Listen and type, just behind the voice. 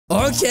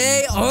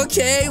Okay,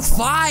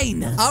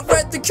 fine. I've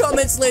read the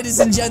comments, ladies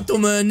and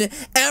gentlemen.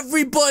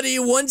 Everybody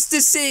wants to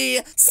see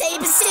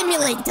Saber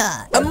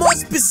Simulator. And more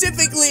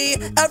specifically,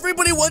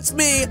 everybody wants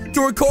me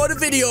to record a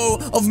video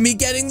of me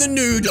getting the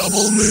new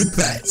double moon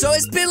pet. So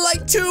it's been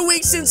like 2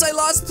 weeks since I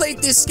last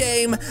played this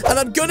game, and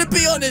I'm gonna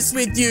be honest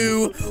with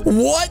you.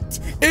 What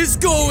is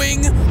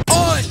going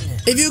on?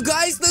 If you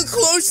guys look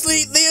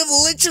closely, they have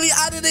literally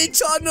added a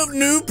ton of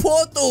new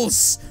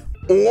portals.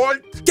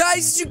 What?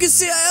 Guys, as you can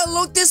see, I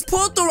unlocked this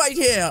portal right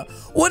here.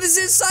 What is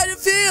inside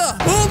of here?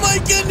 Oh my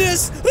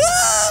goodness!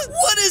 Ah,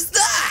 what is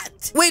that?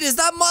 Wait, is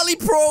that Molly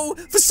Pro?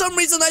 For some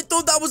reason, I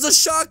thought that was a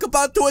shark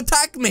about to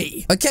attack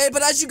me. Okay,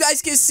 but as you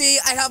guys can see,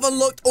 I have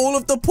unlocked all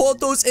of the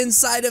portals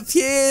inside of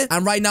here.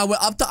 And right now, we're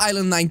up to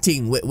Island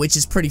 19, which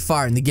is pretty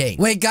far in the game.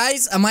 Wait,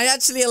 guys, am I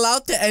actually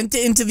allowed to enter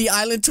into the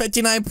Island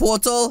 29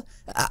 portal?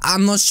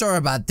 I'm not sure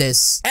about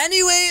this.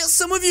 Anyway,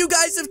 some of you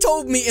guys have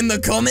told me in the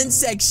comment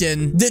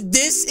section that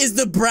this is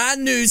the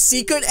brand new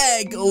secret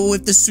egg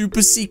with the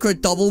super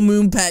secret double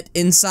moon pet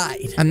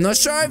inside. I'm not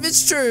sure if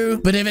it's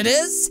true, but if it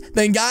is,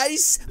 then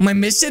guys, my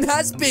mission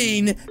has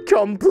been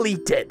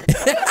completed.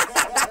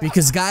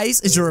 Because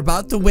guys, as you're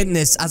about to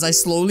witness as I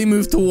slowly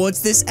move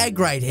towards this egg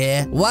right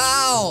here.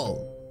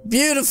 Wow,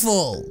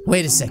 beautiful.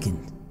 Wait a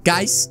second.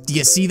 Guys, do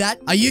you see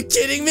that? Are you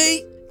kidding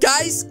me?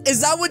 Guys,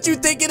 is that what you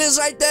think it is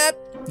right there?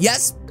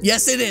 Yes,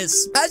 it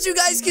is. As you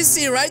guys can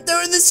see right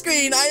there on the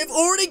screen, I have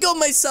already got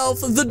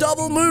myself the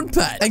double moon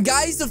pet. And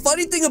guys, the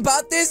funny thing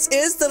about this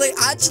is that I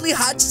actually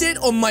hatched it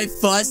on my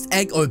first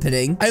egg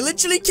opening. I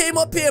literally came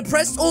up here,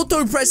 pressed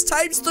auto, pressed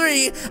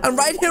 ×3, and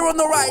right here on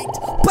the right,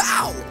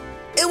 pow!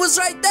 It was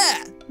right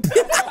there.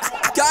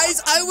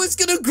 Guys, I was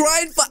gonna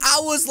grind for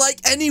hours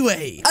like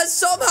anyway. And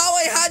somehow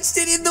I hatched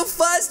it in the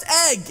first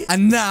egg.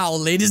 And now,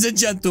 ladies and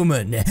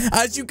gentlemen,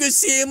 as you can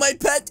see in my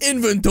pet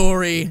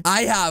inventory,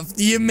 I have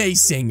the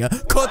amazing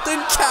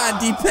cotton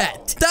candy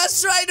pet.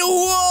 That's right.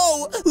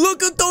 Whoa,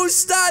 look at those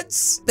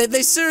stats.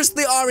 They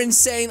seriously are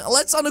insane.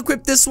 Let's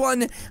unequip this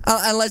one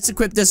and let's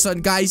equip this one.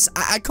 Guys,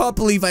 I can't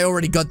believe I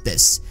already got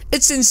this.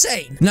 It's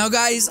insane. Now,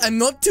 guys, I'm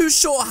not too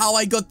sure how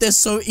I got this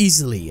so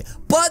easily,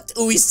 but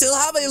we still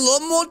have a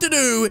lot more to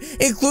do,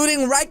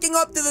 including ranking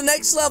up to the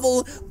next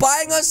level,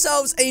 buying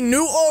ourselves a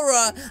new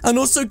aura, and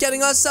also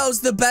getting ourselves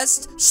the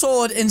best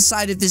sword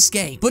inside of this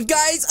game. But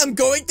guys, I'm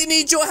going to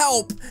need your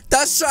help.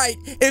 That's right.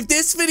 If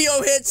this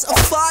video hits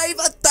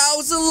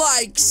 5,000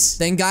 likes,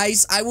 then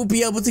guys, I will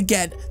be able to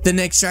get the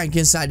next rank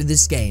inside of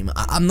this game.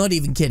 I'm not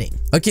even kidding.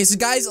 Okay, so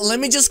guys, let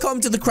me just come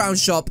to the crown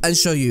shop and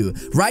show you.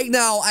 Right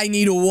now, I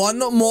need one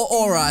more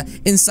aura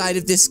inside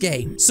of this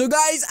game. So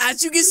guys,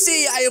 as you can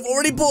see, I have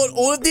already bought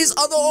all of these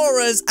other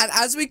auras, and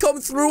as we come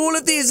through all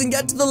of these and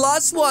get to the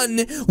last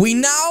one, we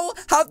now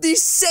have the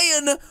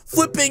Saiyan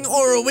flipping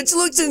aura, which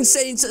looks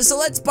insane. So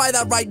let's buy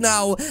that right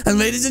now. And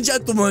ladies and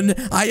gentlemen,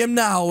 I am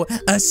now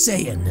a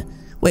Saiyan.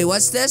 Wait,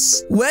 what's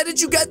this? Where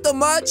did you get the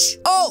merch?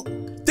 Oh,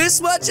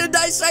 this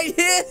merchandise right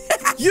here.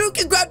 You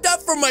can grab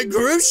that from my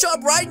groove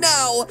shop right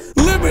now.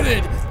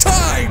 Limited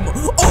time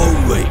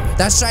only.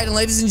 That's right, and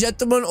ladies and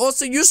gentlemen,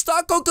 also use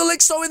star code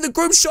Calixo in the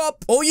group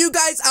shop. All you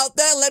guys out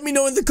there, let me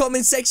know in the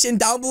comment section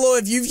down below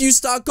if you've used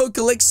star code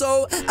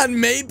Calixo, and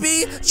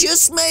maybe,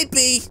 just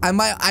maybe, I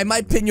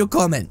might pin your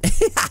comment.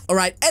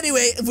 Alright,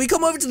 anyway, if we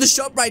come over to the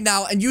shop right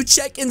now and you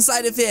check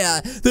inside of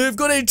here, they've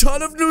got a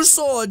ton of new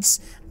swords.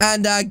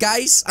 And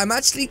guys, I'm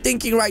actually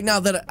thinking right now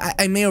that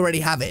I may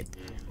already have it.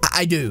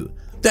 I do.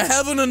 The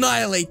Heaven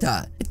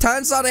Annihilator. It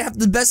turns out I have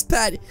the best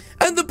pet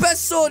and the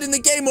best sword in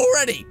the game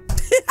already.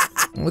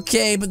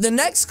 Okay, but the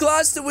next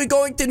class that we're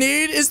going to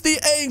need is the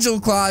Angel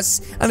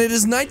class, and it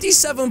is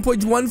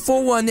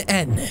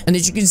 97.141N. And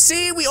as you can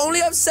see, we only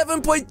have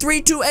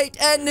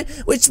 7.328N,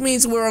 which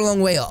means we're a long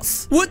way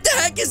off. What the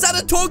heck? Is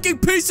that a talking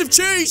piece of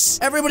cheese?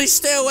 Everybody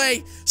stay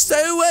away.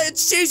 Stay away.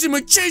 It's Cheesy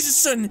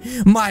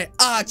McCheeseson, my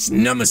arch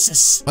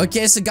nemesis.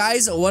 Okay, so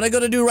guys, what I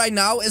gotta do right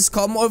now is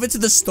come over to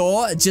the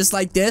store just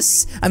like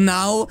this, and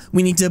now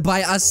we need to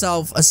buy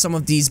ourselves some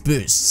of these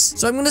boosts.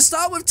 So I'm gonna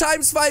start with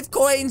 ×5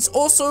 coins.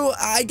 Also,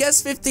 I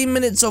guess 15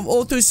 minutes of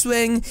auto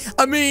swing.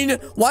 I mean,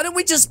 why don't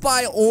we just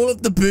buy all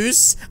of the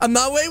boosts, and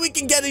that way we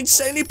can get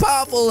insanely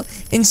powerful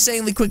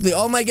insanely quickly.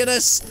 Oh my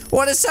goodness,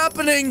 what is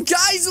happening?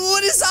 Guys,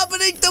 what is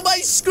happening to my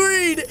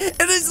screen?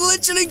 It is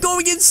literally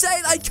going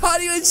insane. I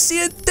can't even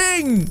see a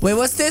thing. Wait,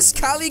 what's this?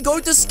 Callie, go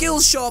to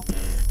skill shop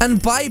and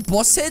buy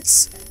boss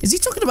hits. Is he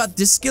talking about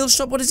this skill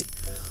shop? What is he?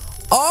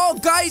 Oh,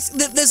 guys,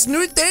 there's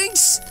new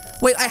things.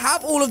 Wait, I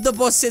have all of the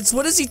boss hits.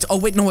 What is he? Oh,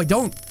 wait, no, I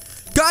don't.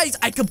 Guys,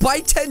 I could buy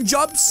 10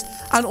 jumps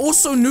and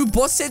also new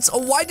boss hits. Oh,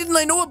 why didn't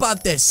I know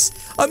about this?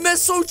 And they're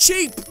so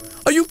cheap.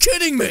 Are you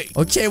kidding me?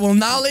 Okay, well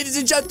now, ladies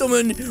and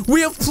gentlemen,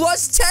 we have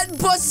plus 10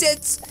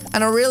 bussets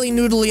and a really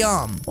noodly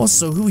arm.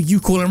 Also, who are you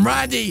calling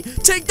Randy?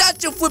 Take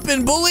that, you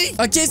flipping bully.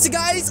 Okay, so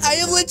guys, I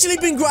have literally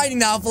been grinding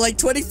now for like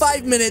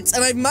 25 minutes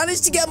and I've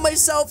managed to get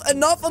myself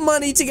enough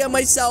money to get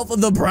myself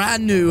the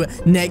brand new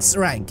next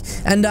rank.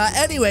 And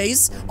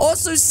anyways,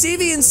 also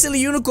CV and Silly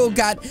Unicorn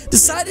Cat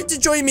decided to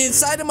join me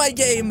inside of my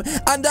game.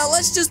 And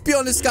let's just be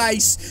honest,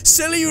 guys,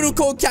 Silly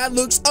Unicorn Cat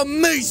looks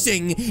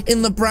amazing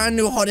in the brand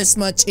new hottest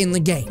merch in the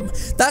game.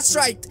 That's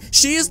right,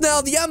 she is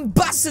now the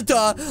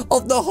ambassador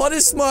of the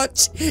hottest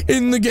merch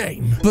in the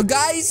game. But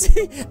guys,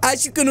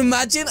 as you can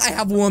imagine, I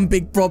have one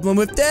big problem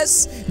with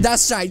this.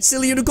 That's right,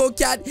 Silly Unicorn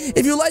Cat,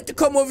 if you'd like to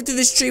come over to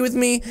this tree with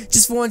me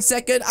just for 1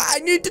 second, I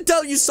need to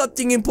tell you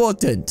something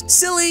important.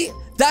 Silly,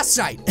 that's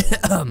right.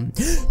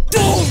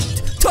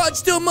 Don't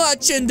touch the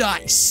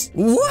merchandise.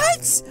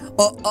 What?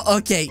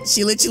 Okay,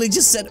 she literally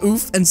just said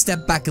oof and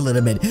stepped back a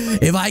little bit.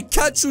 If I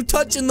catch you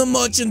touching the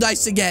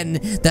merchandise again,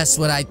 that's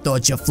what I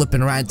thought, you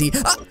flipping Randy.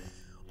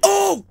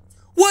 Oh!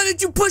 Why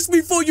did you push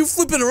me for, you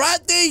flipping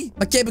Randy?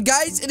 Okay, but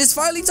guys, it is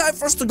finally time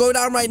for us to go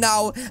down right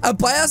now and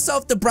buy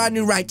ourselves the brand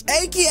new rank,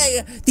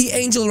 aka the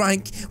angel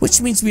rank,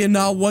 which means we are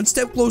now one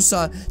step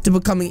closer to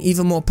becoming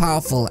even more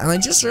powerful. And I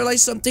just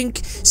realized something.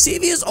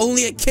 CV is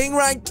only a king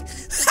rank.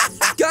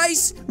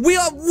 Guys, we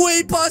are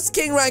way past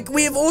king rank.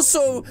 We have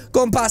also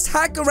gone past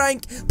hacker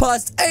rank,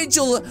 past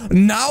angel.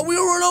 Now we are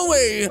on our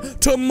way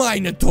to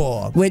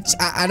minotaur, which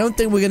I don't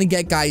think we're gonna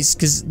get, guys,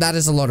 because that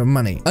is a lot of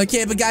money.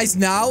 Okay, but guys,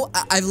 now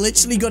I've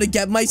literally got to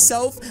get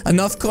myself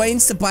enough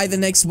coins to buy the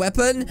next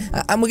weapon,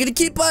 and we're gonna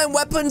keep buying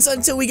weapons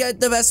until we get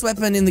the best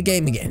weapon in the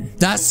game again.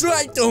 That's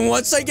right, and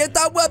once I get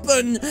that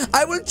weapon,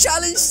 I will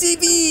challenge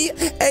CV,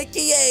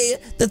 aka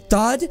the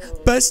third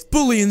best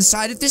bully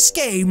inside of this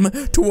game,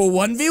 to a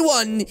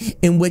 1v1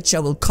 in which I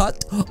will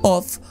cut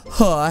off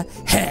her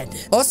head.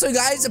 Also,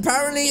 guys,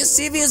 apparently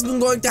CV has been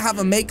going to have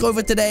a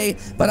makeover today,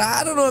 but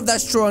I don't know if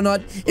that's true or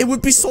not. It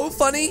would be so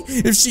funny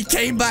if she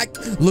came back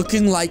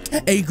looking like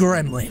a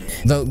gremlin.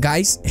 Though,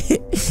 guys,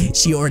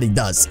 she already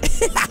does.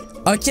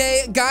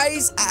 Okay,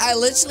 guys, I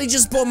literally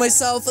just bought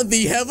myself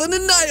the Heaven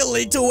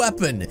Annihilator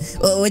weapon,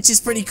 which is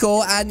pretty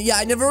cool. And yeah,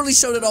 I never really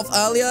showed it off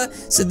earlier,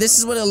 so this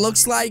is what it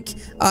looks like.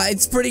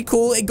 It's pretty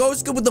cool. It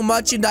goes good with the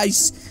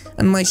merchandise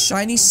and my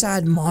shiny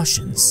sad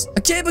Martians.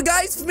 Okay, but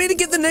guys, for me to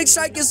get the next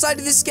rank inside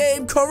of this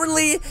game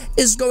currently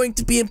is going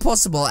to be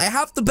impossible. I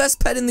have the best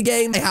pet in the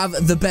game. I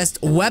have the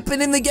best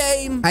weapon in the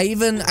game. I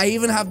even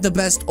have the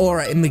best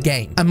aura in the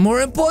game. And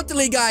more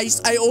importantly,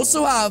 guys, I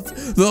also have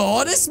the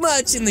hottest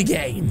merch in the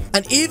game.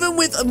 And even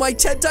with my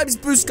 10 times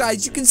boost,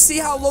 guys, you can see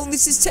how long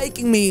this is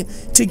taking me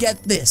to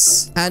get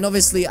this. And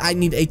obviously, I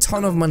need a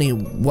ton of money.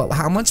 What?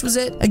 How much was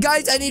it? And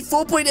guys, I need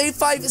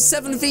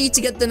 4.857V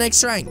to get the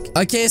next rank.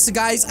 Okay, so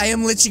guys, I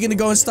am literally gonna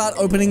go and start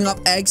opening up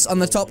eggs on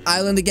the top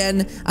island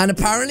again. And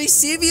apparently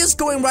CV is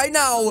going right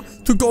now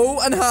to go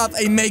and have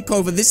a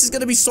makeover. This is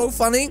gonna be so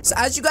funny. So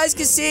as you guys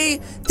can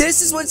see,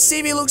 this is what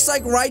CV looks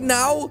like right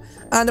now.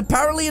 And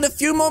apparently in a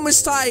few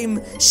moments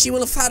time, she will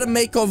have had a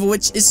makeover,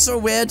 which is so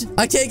weird.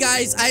 Okay,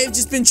 guys, I have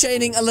just been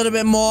training a little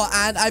bit more,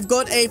 and I've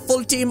got a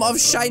full team of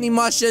shiny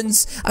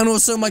Martians and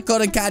also my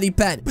cotton caddy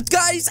pet. But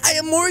guys, I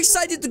am more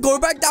excited to go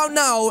back down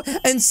now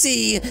and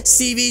see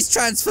CV's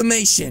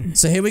transformation.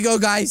 So here we go,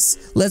 guys.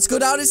 Let's go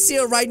down and see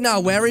her right now.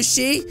 Where is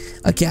she?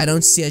 Okay, I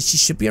don't see her. She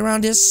should be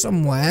around here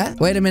somewhere.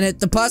 Wait a minute.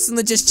 The person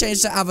that just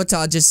changed her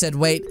avatar just said,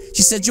 wait.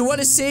 She said, you want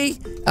to see?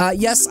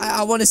 Yes,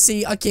 I want to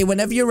see. Okay,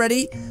 whenever you're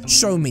ready,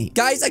 show me.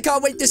 Guys, I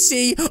can't wait to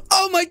see.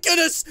 Oh my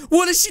goodness,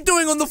 what is she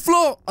doing on the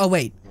floor? Oh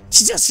wait,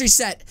 she just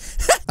reset.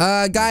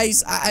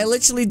 Guys, I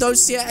literally don't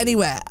see her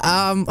anywhere.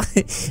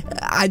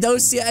 I don't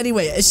see her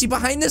anywhere. Is she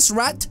behind this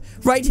rat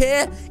right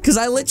here? Because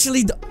I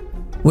literally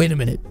wait a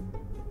minute.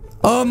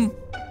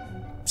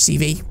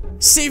 CV,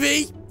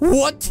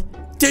 what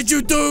did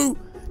you do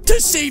to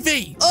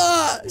CV?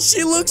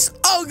 She looks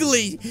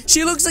ugly.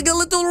 She looks like a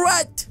little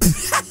rat.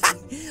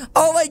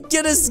 Oh my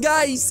goodness,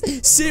 guys.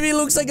 CV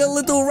looks like a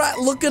little rat.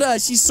 Look at her.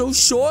 She's so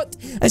short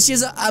and she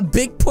has a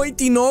big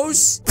pointy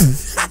nose.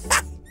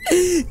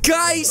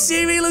 Guys,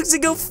 CV looks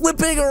like a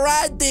flipping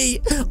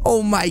ratty.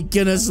 Oh my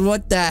goodness,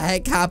 what the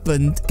heck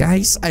happened?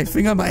 Guys, I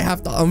think I might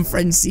have to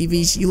unfriend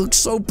CV. She looks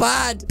so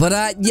bad. But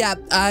yeah,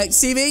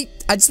 CV,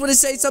 I just want to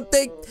say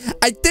something.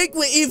 I think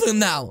we're even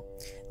now.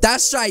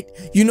 That's right.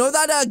 You know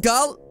that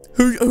girl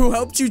who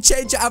helped you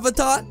change your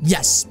avatar?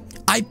 Yes.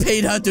 I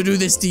paid her to do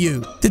this to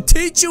you. To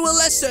teach you a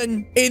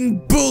lesson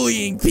in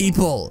bullying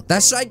people.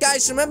 That's right,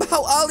 guys. Remember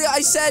how earlier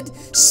I said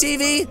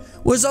CV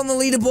was on the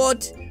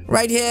leaderboard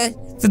right here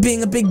for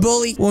being a big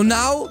bully? Well,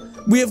 now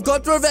we have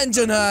got revenge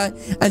on her,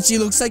 and she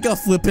looks like a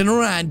flippin'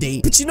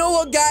 Randy. But you know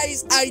what,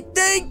 guys? I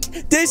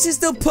think this is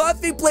the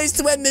perfect place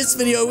to end this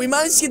video. We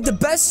managed to get the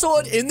best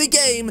sword in the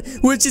game,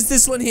 which is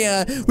this one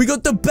here. We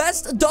got the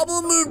best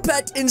double moon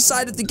pet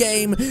inside of the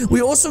game.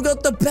 We also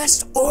got the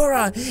best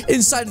aura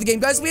inside of the game.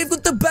 Guys, we have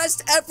got the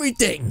best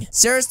everything.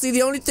 Seriously,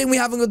 the only thing we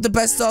haven't got the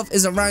best of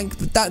is a rank,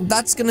 but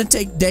that's gonna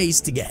take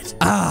days to get.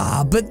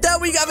 But there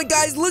we have it,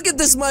 guys. Look at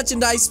this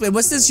merchandise. Wait,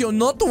 what's this? You're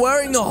not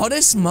wearing the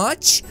hottest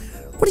merch?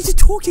 What are you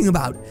talking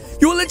about?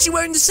 You're literally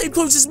wearing the same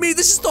clothes as me.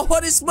 This is the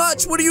hottest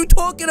merch. What are you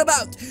talking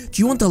about?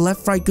 Do you want the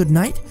left, right, good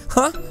night?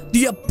 Huh? Do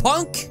you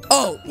punk?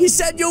 Oh, he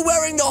said you're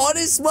wearing the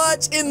hottest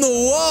merch in the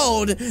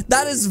world.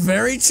 That is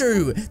very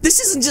true. This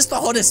isn't just the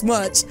hottest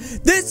merch.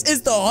 This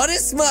is the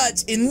hottest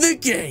merch in the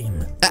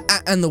game.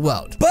 And the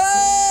world.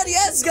 But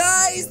yes,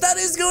 guys, that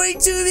is going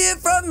to be it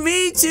from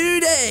me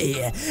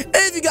today.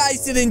 If you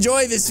guys did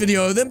enjoy this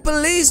video, then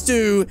please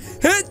do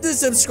hit the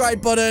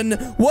subscribe button.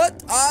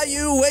 What are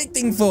you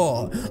waiting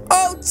for?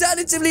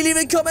 Alternatively, leave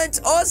a comment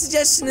or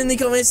suggestion in the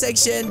comment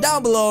section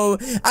down below.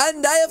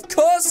 And I, of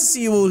course,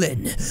 see you all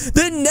in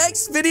the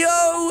next video.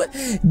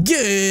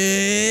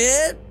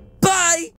 Goodbye.